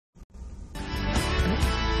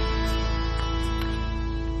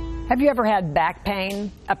Have you ever had back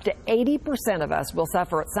pain? Up to 80% of us will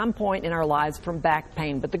suffer at some point in our lives from back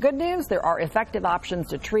pain. But the good news, there are effective options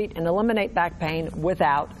to treat and eliminate back pain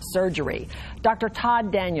without surgery. Dr.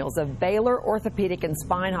 Todd of Baylor Orthopedic and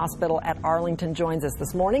Spine Hospital at Arlington joins us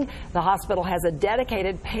this morning. The hospital has a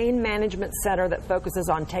dedicated pain management center that focuses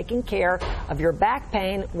on taking care of your back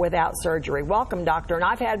pain without surgery. Welcome, doctor. And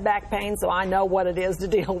I've had back pain, so I know what it is to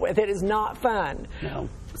deal with. It is not fun. No.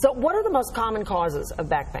 So what are the most common causes of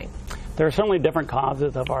back pain? There are certainly different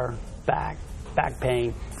causes of our back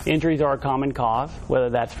pain. Injuries are a common cause, whether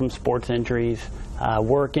that's from sports injuries,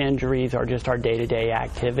 work injuries, or just our day-to-day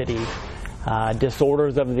activities.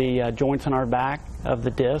 Disorders of the joints in our back, of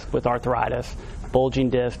the disc with arthritis, bulging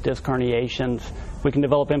disc herniations. We can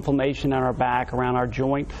develop inflammation in our back, around our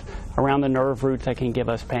joints, around the nerve roots that can give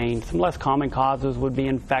us pain. Some less common causes would be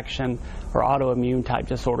infection or autoimmune type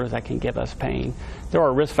disorders that can give us pain. There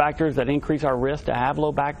are risk factors that increase our risk to have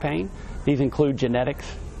low back pain. These include genetics,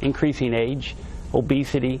 increasing age,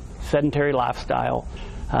 obesity, sedentary lifestyle,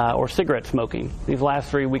 or cigarette smoking. These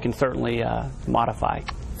last three we can certainly modify.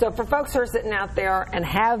 So for folks who are sitting out there and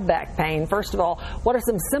have back pain, first of all, what are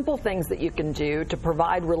some simple things that you can do to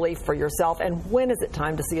provide relief for yourself, and when is it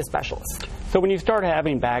time to see a specialist? So when you start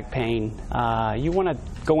having back pain, you want to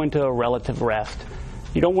go into a relative rest.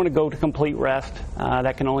 You don't want to go to complete rest.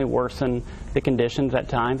 That can only worsen the conditions at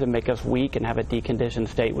times and make us weak and have a deconditioned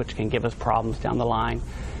state, which can give us problems down the line.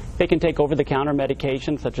 They can take over-the-counter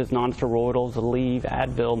medications such as nonsteroidals, Aleve,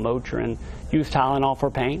 Advil, Motrin, use Tylenol for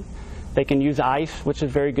pain. They can use ice, which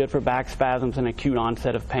is very good for back spasms and acute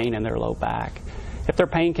onset of pain in their low back. If their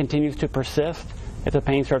pain continues to persist, if the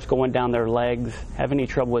pain starts going down their legs, have any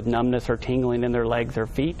trouble with numbness or tingling in their legs or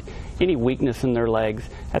feet, any weakness in their legs,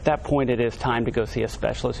 at that point it is time to go see a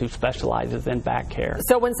specialist who specializes in back care.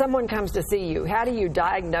 So when someone comes to see you, how do you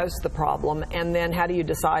diagnose the problem, and then how do you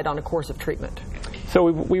decide on a course of treatment? So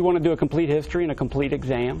we want to do a complete history and a complete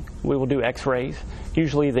exam. We will do x-rays.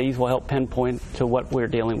 Usually these will help pinpoint to what we're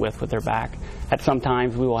dealing with their back. At some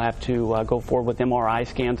times we will have to go forward with MRI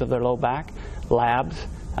scans of their low back, labs,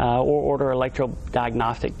 or order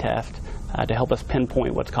electrodiagnostic test to help us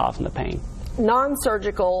pinpoint what's causing the pain.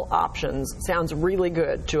 Non-surgical options sounds really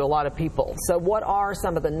good to a lot of people. So what are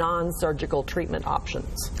some of the non-surgical treatment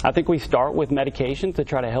options? I think we start with medications to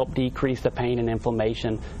try to help decrease the pain and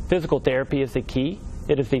inflammation. Physical therapy is the key.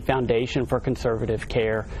 It is the foundation for conservative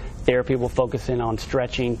care. Therapy will focus in on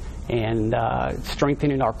stretching and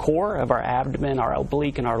strengthening our core of our abdomen, our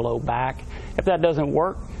oblique, and our low back. If that doesn't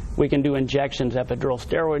work, we can do injections, epidural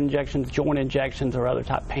steroid injections, joint injections, or other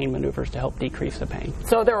type pain maneuvers to help decrease the pain.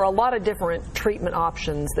 So there are a lot of different treatment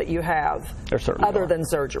options that you have other than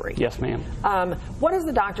surgery. Yes, ma'am. What does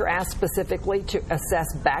the doctor ask specifically to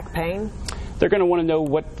assess back pain? They're going to want to know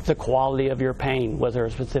what's the quality of your pain. Was there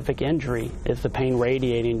a specific injury? Is the pain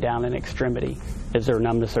radiating down an extremity? Is there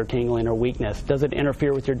numbness or tingling or weakness? Does it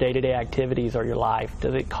interfere with your day-to-day activities or your life?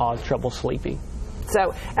 Does it cause trouble sleeping?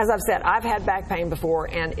 So, as I've said, I've had back pain before,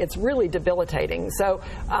 and it's really debilitating. So,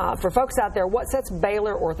 for folks out there, what sets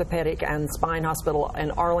Baylor Orthopedic and Spine Hospital in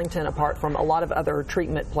Arlington apart from a lot of other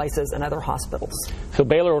treatment places and other hospitals? So,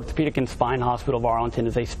 Baylor Orthopedic and Spine Hospital of Arlington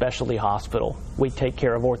is a specialty hospital. We take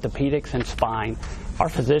care of orthopedics and spine. Our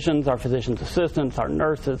physicians, our physician's assistants, our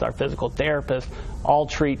nurses, our physical therapists all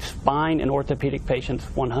treat spine and orthopedic patients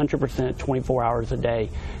 100% 24 hours a day.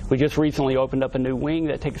 We just recently opened up a new wing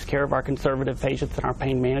that takes care of our conservative patients and our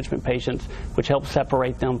pain management patients, which helps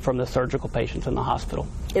separate them from the surgical patients in the hospital.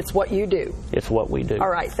 It's what you do. It's what we do. All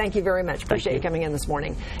right. Thank you very much. Appreciate you coming in this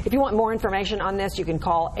morning. If you want more information on this, you can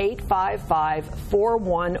call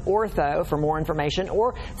 855-41-ORTHO for more information,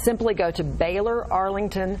 or simply go to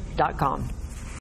BaylorArlington.com.